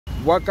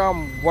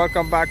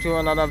Welcome back to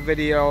another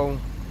video.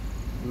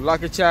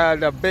 Lucky Child,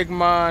 the big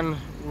man,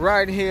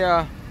 right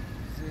here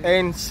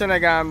in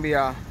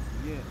Senegambia.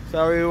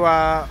 So we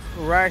were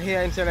right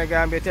here in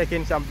Senegambia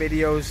taking some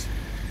videos,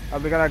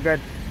 and we're gonna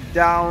get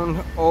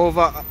down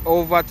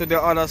over to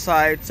the other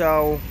side.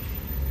 So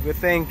we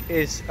think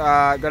it's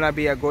gonna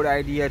be a good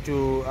idea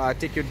to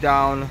take you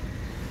down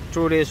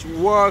through this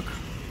work,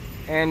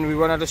 and we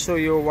wanted to show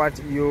you what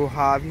you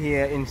have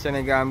here in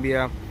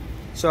Senegambia.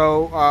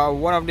 So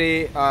one of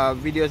the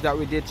videos that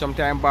we did some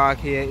time back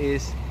here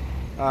is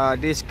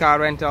this car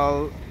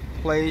rental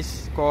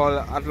place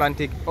called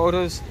Atlantic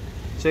Autos.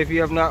 So if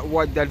you have not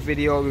watched that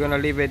video, we're gonna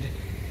leave it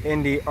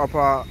in the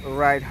upper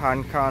right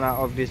hand corner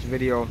of this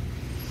video,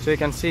 so you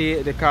can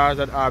see the cars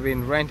that are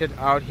being rented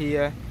out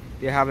here.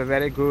 They have a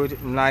very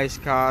good, nice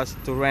cars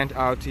to rent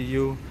out to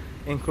you,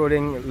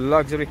 including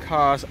luxury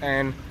cars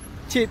and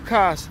cheap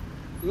cars.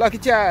 Lucky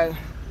Child.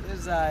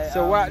 Yes,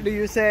 so what do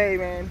you say,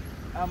 man?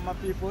 My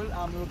people,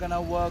 we're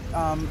gonna work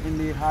in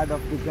the heart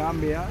of the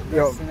Gambia,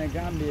 the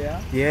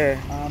Senegambia. Yeah.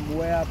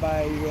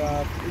 Whereby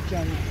each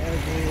and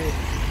every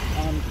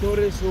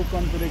tourist who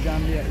come to the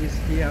Gambia is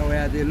here,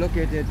 where they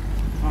located.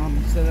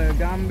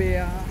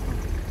 Senegambia,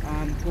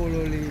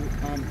 Pololi,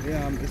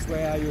 is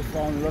where you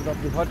found a lot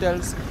of the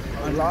hotels,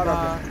 A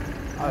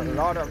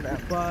lot of them.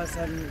 Bars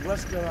and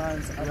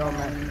restaurants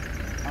around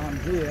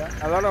here.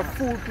 A lot of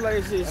food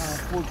places.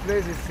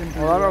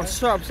 Simply A lot of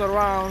shops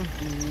around.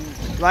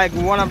 Like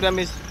one of them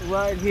is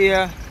right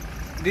here.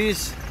 The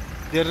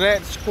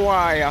Red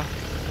Square.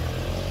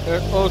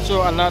 There's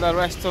also another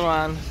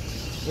restaurant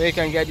where you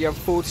can get your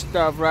food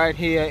stuff right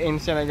here in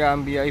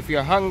Senegambia if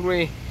you're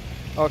hungry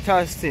or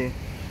thirsty.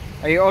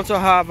 And you also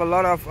have a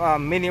lot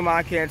of mini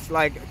markets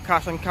like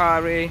cash and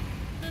carry.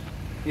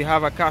 You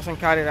have a cash and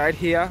carry right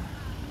here.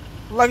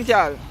 Lucky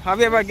Child, have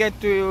you ever get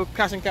to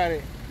cash and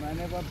carry? I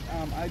never.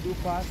 I do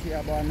pass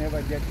here, but I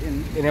never get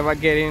in. You never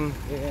get in.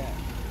 Yeah.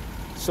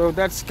 So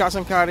that's cash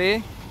and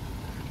carry,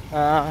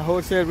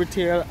 wholesale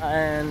retail,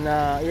 and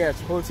yes,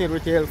 wholesale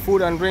retail,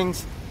 food and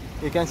drinks.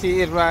 You can see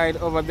it right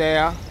over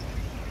there.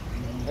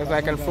 If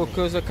I can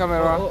focus the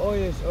camera. Oh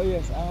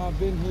yes. I have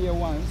been here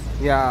once.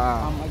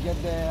 Yeah. I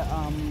get the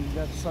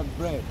that short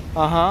bread.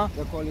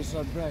 They call it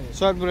short bread.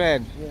 Short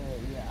bread.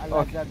 Yeah. I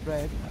like that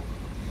bread.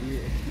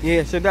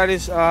 Yeah. So that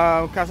is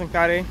cash and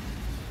carry.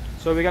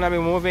 So we're gonna be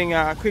moving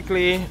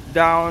quickly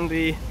down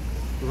the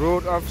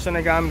road of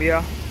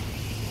Senegambia.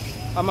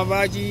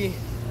 Amabaji,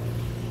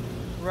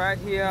 right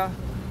here.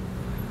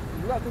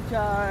 Lucky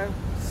Child,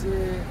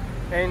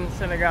 in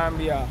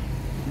Senegambia.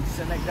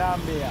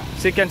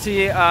 So you can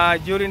see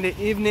during the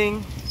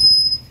evening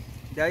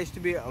there used to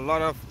be a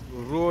lot of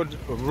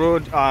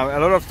a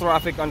lot of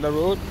traffic on the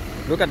road.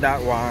 Look at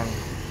that one.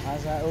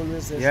 As I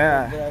always say,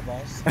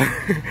 drivers,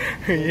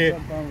 yeah.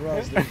 jump on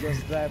roads, they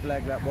just drive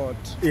like that, but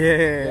yeah,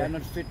 they are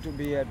not fit to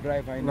be a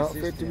driver in the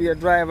system. Not fit to be a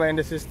driver in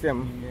the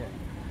system. Yeah.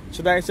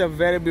 So that is a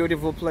very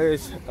beautiful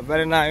place, a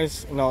very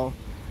nice,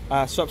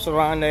 shops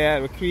around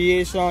there.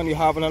 Recreation. You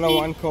have another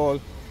one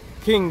called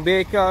King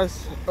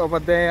Bakers over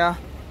there.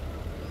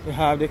 You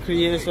have the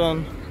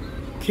Creation,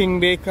 King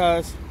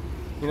Bakers.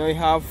 You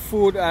have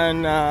food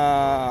and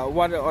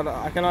what other,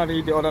 I cannot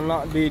read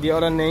the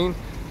other name,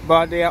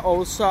 but they are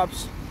all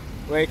shops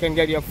where you can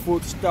get your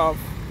food stuff,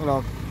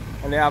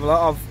 and they have a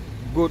lot of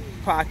good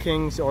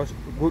parkings or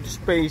good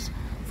space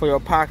for your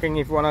parking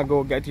if you want to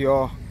go get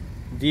your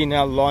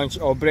dinner, lunch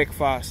or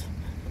breakfast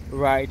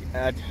right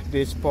at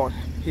this spot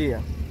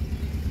here.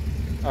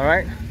 All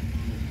right,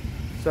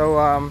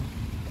 so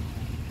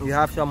you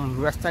have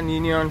some Western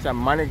Unions and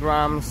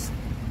MoneyGrams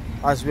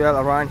as well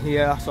around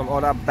here, some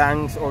other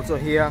banks also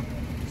here.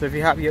 So if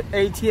you have your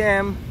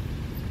ATM,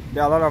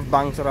 there are a lot of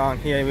banks around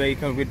here where you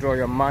can withdraw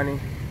your money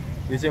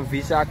using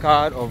Visa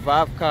card or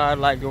VAV card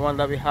like the one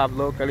that we have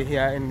locally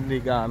here in the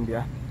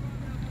Gambia.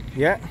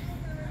 Yeah.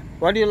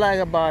 What do you like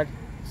about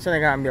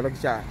Senegambia,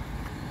 Lucky Child?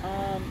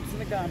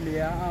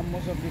 Senegambia,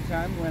 most of the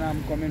time when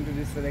I'm coming to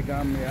this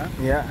Senegambia,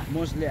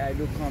 mostly I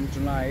do come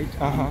tonight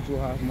to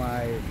have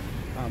my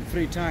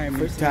free time.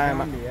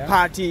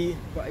 Party.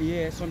 But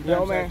yeah,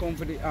 sometimes I come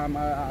for the,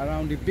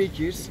 around the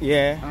beaches.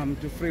 Yeah.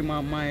 To free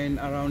my mind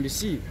around the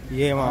sea.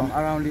 Yeah, man.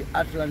 Around the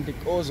Atlantic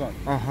Ocean.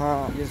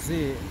 You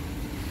see.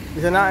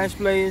 It's a nice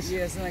place.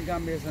 Yes,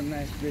 Senegambia is a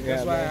nice place. Yeah,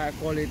 that's why I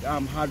call it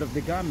heart of the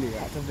Gambia.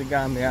 Heart of the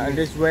Gambia. And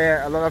this is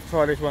where a lot of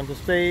tourists want to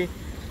stay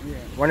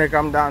when they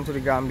come down to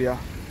the Gambia.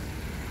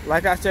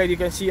 Like I said, you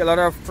can see a lot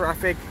of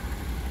traffic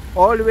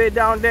all the way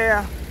down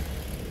there.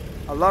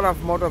 A lot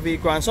of motor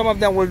vehicles, and some of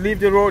them will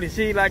leave the road. You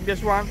see, like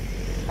this one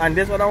and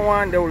this other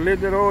one, they will leave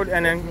the road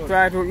and then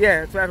try to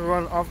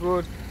run off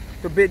road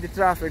to beat the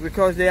traffic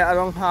because they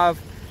don't have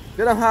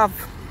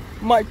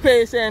much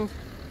patience.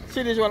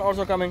 See this one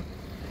also coming.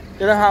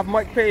 They don't have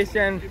much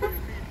patience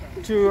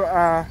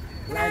to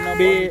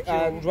be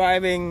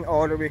driving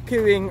or to be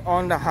queuing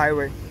on the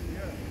highway.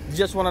 You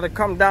just wanted to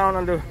come down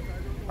on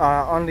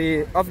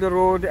the off the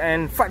road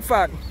and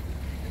fight.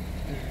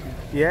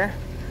 Yeah.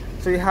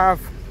 So you have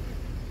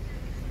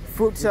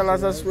fruit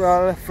sellers as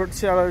well, fruit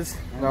sellers,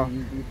 no,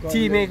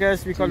 tea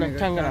makers, we call them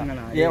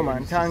tangana. Yeah,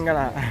 man,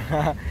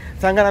 tangana.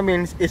 Tangana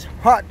means it's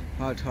hot.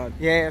 Hot.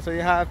 Yeah, so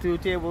you have 2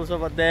 tables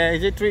over there.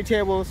 Is it 3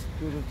 tables?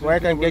 Where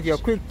you can get your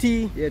quick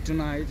tea? Yeah,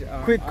 tonight.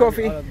 Quick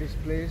coffee. Out of this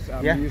place,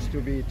 used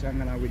to be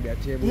tangana with their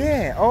tables.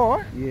 Yeah,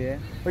 oh? Yeah.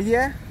 Oh,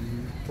 yeah?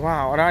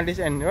 Wow, around this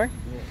end, right?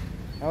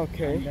 Yeah.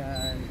 Okay. And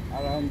then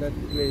around that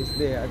place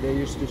there, they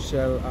used to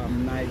sell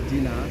night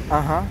dinner.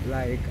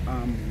 Like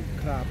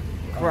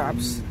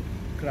crabs.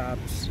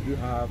 Crabs. You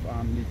have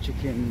the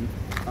chicken,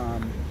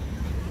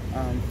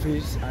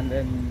 fish, and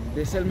then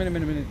they sell many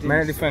things.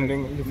 Many different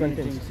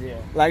things. Yeah.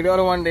 Like the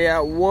other one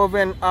there,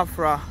 woven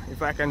afra.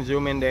 If I can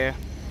zoom in there,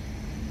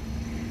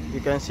 you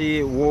can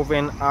see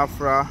woven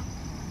afra.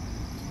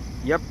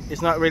 Yep,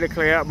 it's not really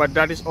clear, but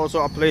that is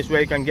also a place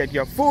where you can get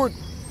your food.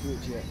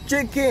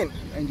 Chicken.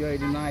 Enjoy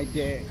the night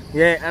there.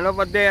 Yeah, and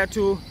over there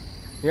too,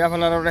 you have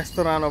another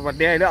restaurant over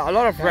there. There are a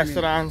lot of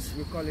restaurants.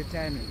 We call it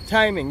timing.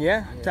 Timing,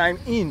 yeah? Time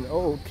in.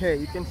 Oh, okay.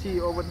 You can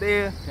see over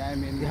there.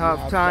 Timing. You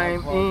have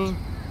time in.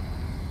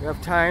 You have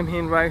time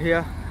in right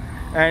here,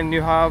 and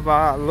you have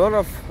a lot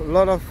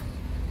of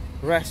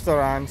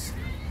restaurants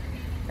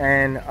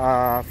and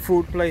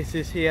food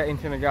places here in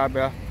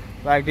Senegambia,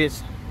 like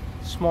this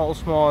small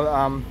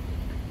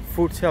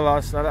food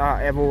sellers that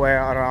are everywhere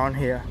around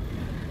here.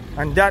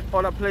 And that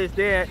other place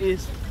there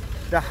is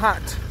the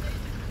heart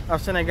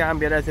of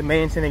Senegambia. That's the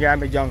main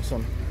Senegambia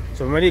junction.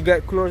 So when you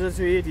get closer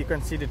to it, you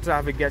can see the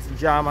traffic gets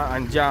jammer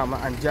and jammer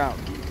and jam.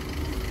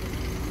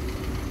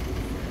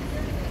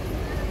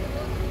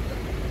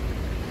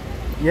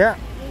 Yeah.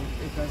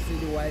 You can see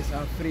the whites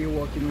are free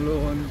walking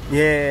alone.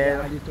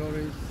 Yeah. The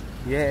tourists.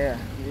 Yeah.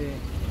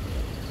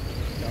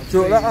 Yeah.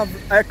 So a lot of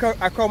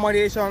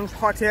accommodations,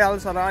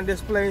 hotels around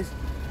this place.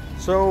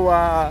 So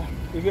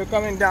if you're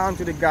coming down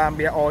to the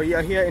Gambia, or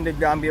you're here in the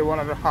Gambia,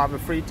 want to have a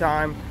free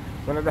time,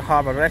 want to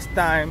have a rest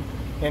time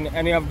in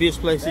any of these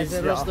places.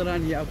 There's a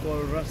restaurant here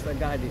called Rasta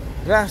Garden.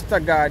 Rasta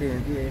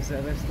Garden. Yeah, it's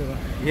a restaurant.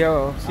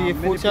 Yo, see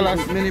food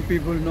sellers. Many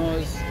people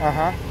knows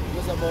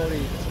about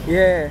it.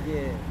 Yeah.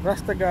 Yeah.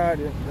 Rasta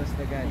Garden.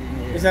 Rasta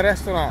Garden. Yeah. It's a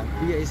restaurant.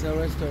 Yeah, it's a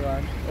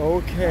restaurant.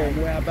 Okay.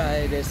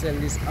 Whereby they sell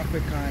this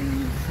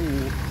African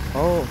food.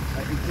 Oh.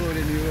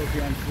 Including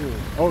European food.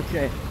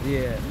 Okay.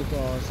 Yeah,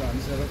 because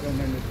it's a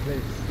recommended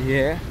place.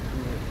 Yeah.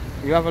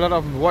 You have a lot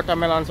of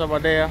watermelons over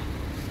there.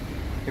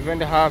 If you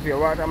want to have your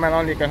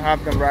watermelon, you can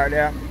have them right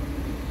there.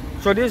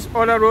 So this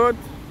other road,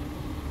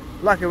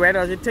 Lucky, where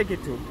does it take you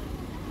to?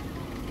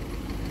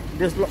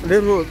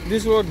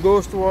 This road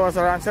goes towards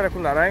around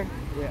Serakunda, right?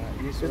 Yeah,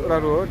 this other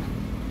road.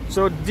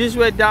 So this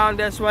way down,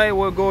 that's why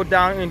we'll go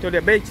down into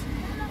the beach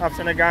of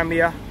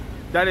Senegambia.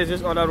 That is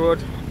this other road.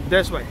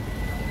 This way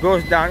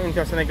goes down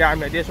into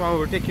Senegambia. This one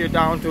will take you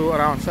down to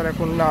around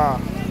Serakunda.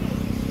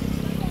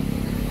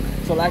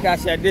 So like I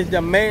said, this is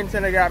the main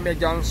Senegambia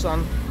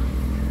junction.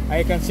 And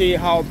you can see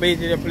how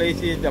busy the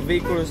place is. The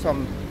vehicles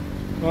from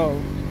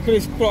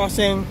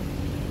crisscrossing,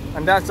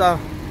 and that's a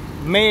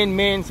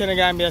main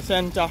Senegambia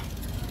center.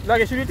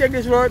 Like, should we take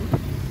this road?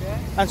 Yeah.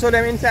 And show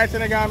them inside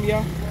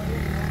Senegambia?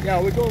 Yeah,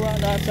 we go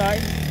around that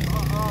side.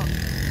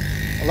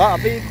 A lot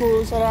of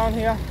vehicles around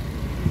here.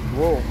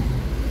 Whoa.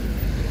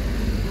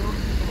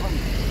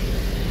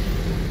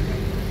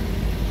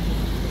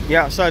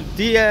 Yeah, so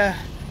there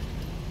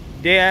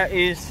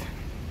is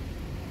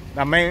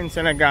the main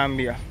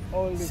Senegambia.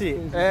 See,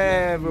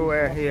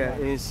 everywhere here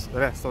is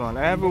restaurant.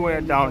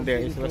 Everywhere down there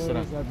is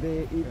restaurant.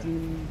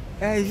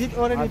 Is it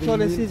already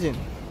tourist season?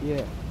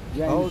 Yeah.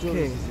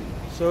 Okay.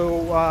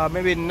 So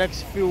maybe in the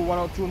next 1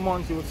 or 2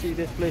 months you will see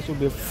this place will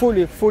be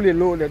fully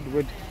loaded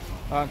with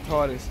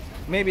tourists.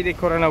 Maybe the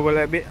corona will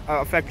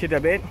affect it a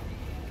bit,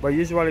 but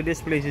usually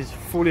this place is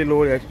fully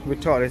loaded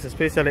with tourists,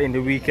 especially in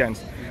the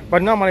weekends.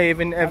 But normally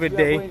even every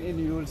day.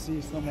 You will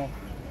see some of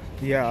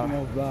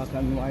black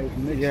and white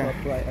mixed up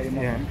right.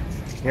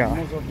 Yeah.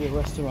 Most of the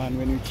restaurant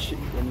when you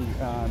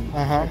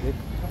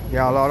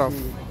yeah, a lot of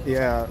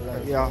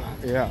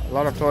a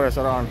lot of tourists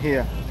around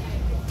here.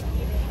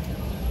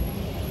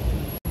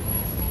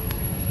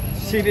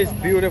 See these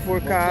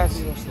beautiful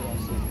cars,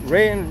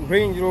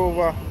 Range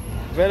Rover,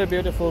 very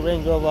beautiful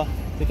Range Rover.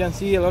 You can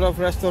see a lot of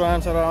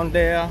restaurants around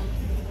there.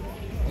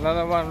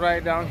 Another one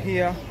right down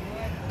here.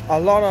 A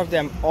lot of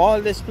them. All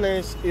this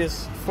place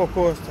is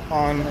focused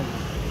on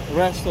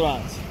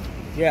restaurants.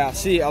 Yeah,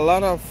 see a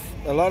lot of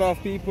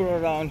people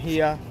around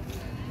here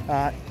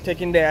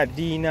taking their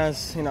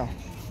dinners,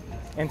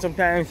 and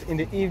sometimes in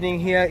the evening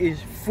here is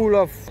full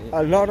of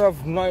a lot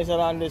of noise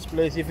around this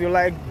place. If you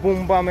like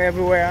boom bam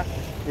everywhere,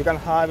 you can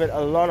have it,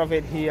 a lot of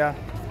it here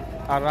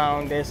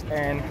around this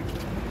and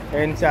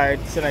inside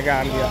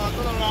Senegambia.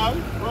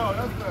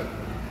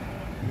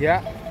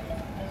 Yeah,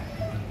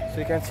 so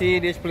you can see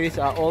this place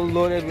are all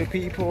loaded with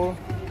people.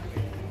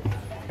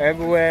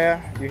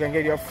 Everywhere you can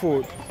get your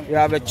food. You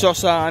have a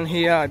chosan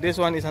here. This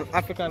one is an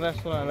African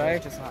restaurant,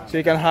 right? So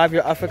you can have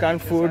your African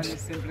food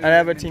and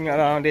everything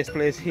around this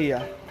place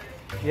here.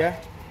 Yeah.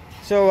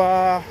 So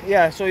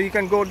so you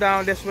can go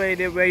down this way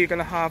where you're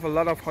gonna have a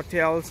lot of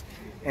hotels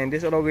and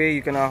this other way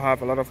you can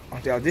have a lot of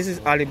hotels. This is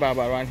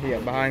Alibaba around here,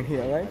 behind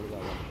here, right?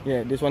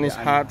 Yeah, this one is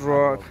Hard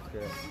Rock.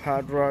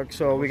 Hard Rock.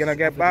 So we're gonna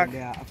get back.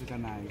 They are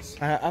Africanized.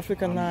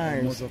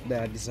 Africanized. Most of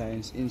their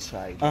designs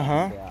inside. They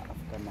are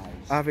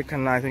Africanized.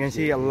 Africanized. You can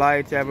see a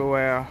light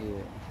everywhere. Yeah.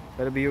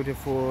 Very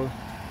beautiful.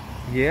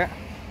 Yeah.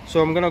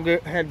 So I'm gonna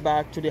head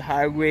back to the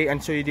highway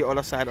and show you the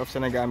other side of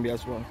Senegambia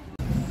as well.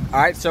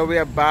 Alright, so we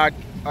are back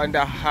on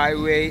the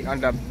highway, on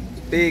the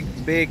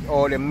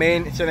the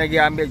main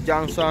Senegambia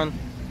junction.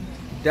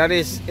 That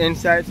is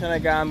inside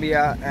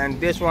Senegambia,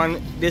 and this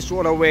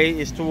waterway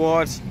is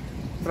towards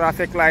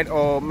traffic light,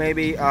 or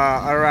maybe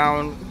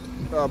around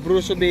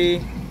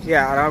Bruceby.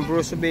 Yeah, around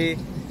Bruceby.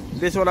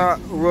 This water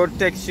road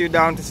takes you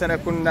down to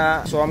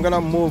Senekunda. So I'm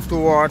gonna move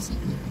towards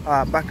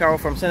Bakau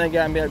from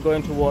Senegambia,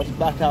 going towards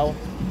Bakau,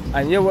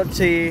 and you would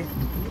see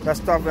the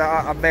stuff that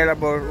are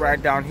available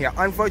right down here.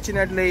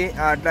 Unfortunately,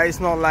 there is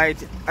no light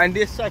in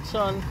this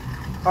section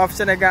of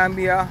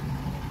Senegambia,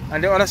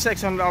 and the other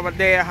section over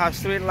there has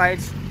street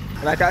lights.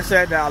 Like I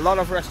said, there are a lot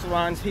of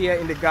restaurants here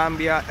in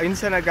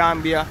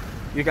Senegambia.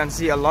 You can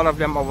see a lot of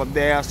them over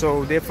there.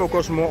 So they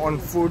focus more on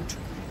food,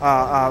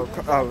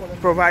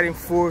 providing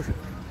food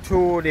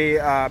to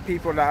the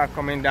people that are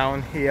coming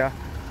down here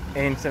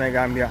in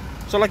Senegambia.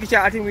 So like you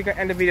said, I think we can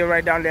end the video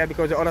right down there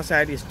because the other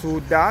side is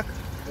too dark.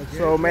 Okay,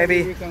 so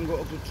maybe we can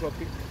go up to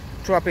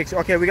Tropics.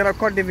 Okay, we're gonna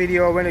cut the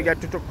video. When we get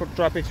to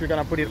Tropics, we're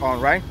gonna put it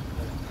on, right?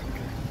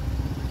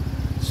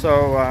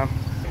 So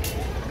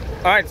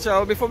alright,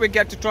 so before we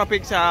get to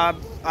Tropics, I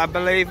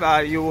believe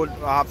you would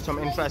have some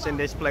interest in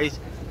this place.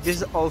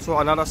 This is also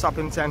another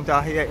shopping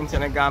center here in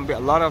Senegambia. A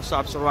lot of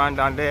shops around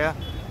down there,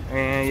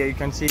 and you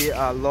can see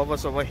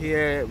lovers over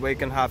here where you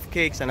can have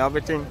cakes and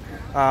everything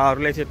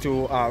related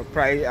to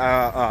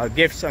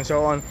gifts and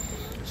so on.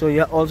 So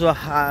you also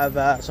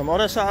have some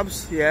other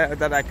shops here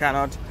that I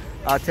cannot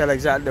tell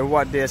exactly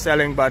what they're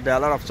selling, but there are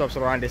a lot of shops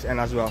around this end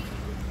as well.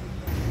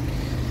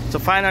 So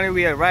finally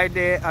we are right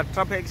there at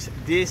Tropics.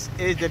 This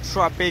is the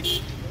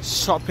Tropics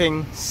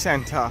Shopping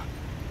Center,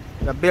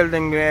 the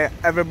building where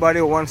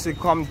everybody wants to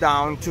come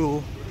down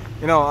to.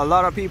 You know, a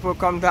lot of people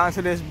come down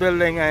to this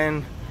building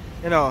and,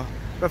 you know,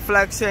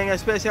 flexing,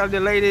 especially the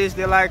ladies.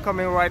 They like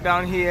coming right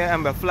down here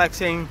and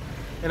flexing,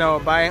 you know,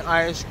 buying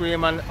ice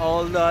cream and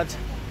all that,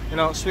 you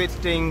know, sweet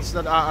things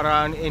that are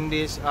around in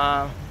this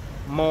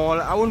mall.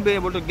 I wouldn't be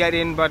able to get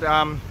in, but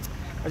I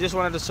just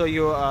wanted to show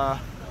you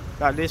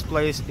that this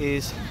place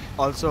is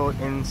also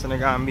in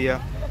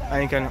Senegambia,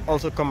 and you can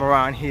also come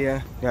around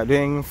here. They are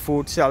doing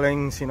food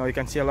sellings. You know, you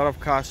can see a lot of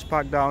cars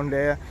parked down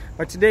there,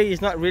 but today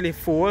is not really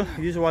full.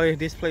 Usually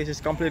this place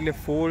is completely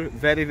full,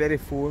 very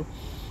full,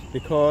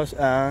 because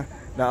there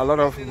are a lot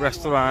of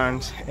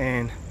restaurants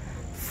and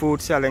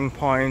food selling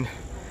point,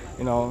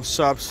 you know,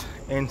 shops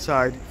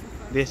inside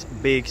this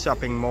big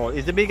shopping mall.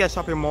 It's the biggest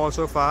shopping mall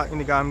so far in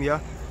the Gambia.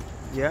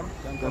 Yeah,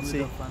 you can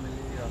see.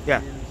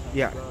 Yeah.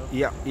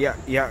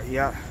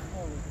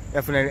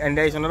 Definitely. And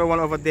there is another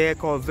one over there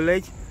called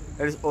Village.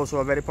 That is also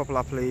a very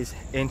popular place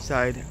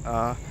inside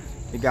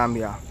the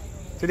Gambia.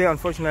 Today,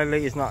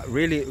 unfortunately, it's not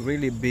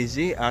really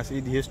busy as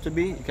it used to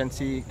be. You can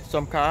see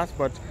some cars,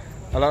 but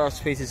a lot of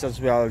spaces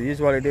as well.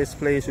 Usually, this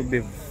place will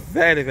be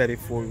very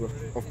full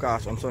of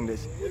cars on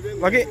Sundays.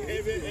 Okay,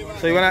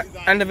 so you wanna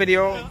end the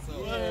video?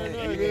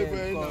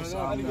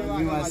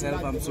 Me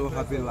myself, I'm so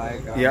happy,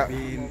 like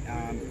being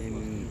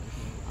in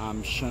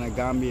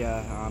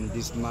Senegambia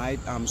this night.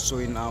 I'm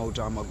showing out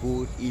a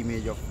good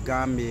image of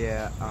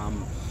Gambia,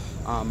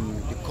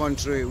 the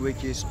country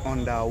which is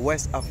under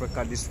West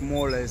Africa, the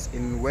smallest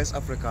in West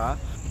Africa.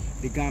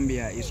 The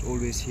Gambia is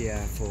always here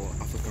for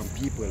African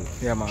people.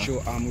 Yeah, man.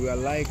 So we are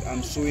like,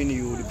 I'm showing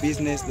you the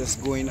business that's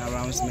going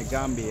around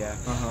Senegambia.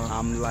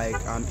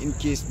 In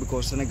case,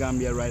 because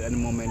Senegambia right at the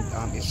moment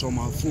is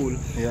somehow full.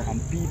 Yeah.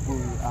 People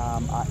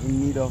are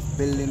in need of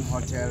building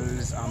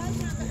hotels,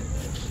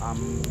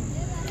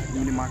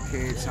 mini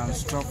markets and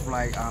stuff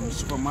like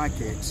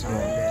supermarkets. And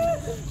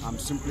then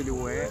simply the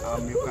way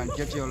you can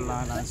get your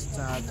land and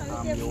start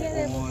your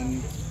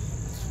own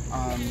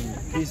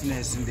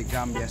business in the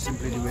Gambia,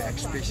 simply the way,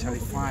 especially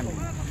farming.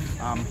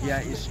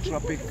 Here is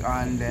tropic,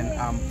 and then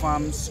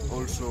farms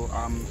also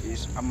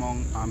is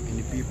among in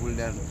the people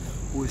that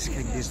who is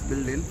this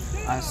building.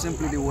 And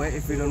simply the way,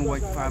 if you don't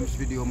watch farms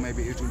video,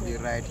 maybe it will be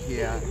right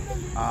here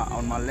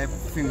on my left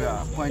finger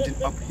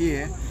pointing up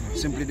here.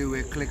 Simply the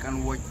way, click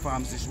and watch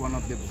farms is one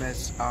of the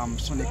best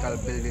sonical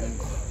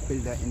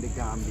builder in the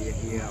Gambia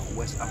here,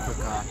 West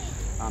Africa.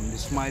 The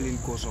smiling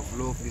coast of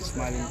love, the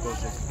smiling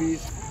coast of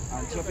peace.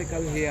 And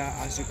tropical here,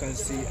 as you can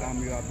see,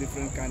 you have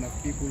different kind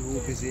of people who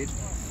visit,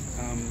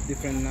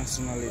 different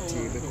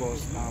nationality,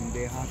 because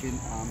they having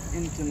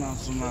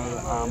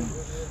international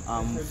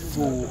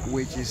food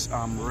which is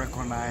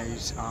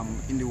recognized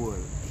in the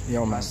world.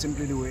 Yeah, man.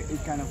 Simply the way,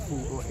 each kind of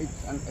food or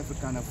every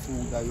kind of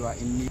food that you are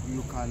in need,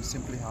 you can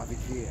simply have it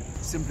here.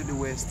 Simply the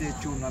way, stay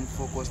tuned and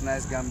focus.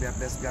 Nice Gambia,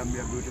 best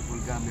Gambia, beautiful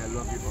Gambia.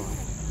 Love you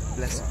all.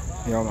 Bless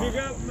you. Yeah,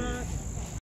 man.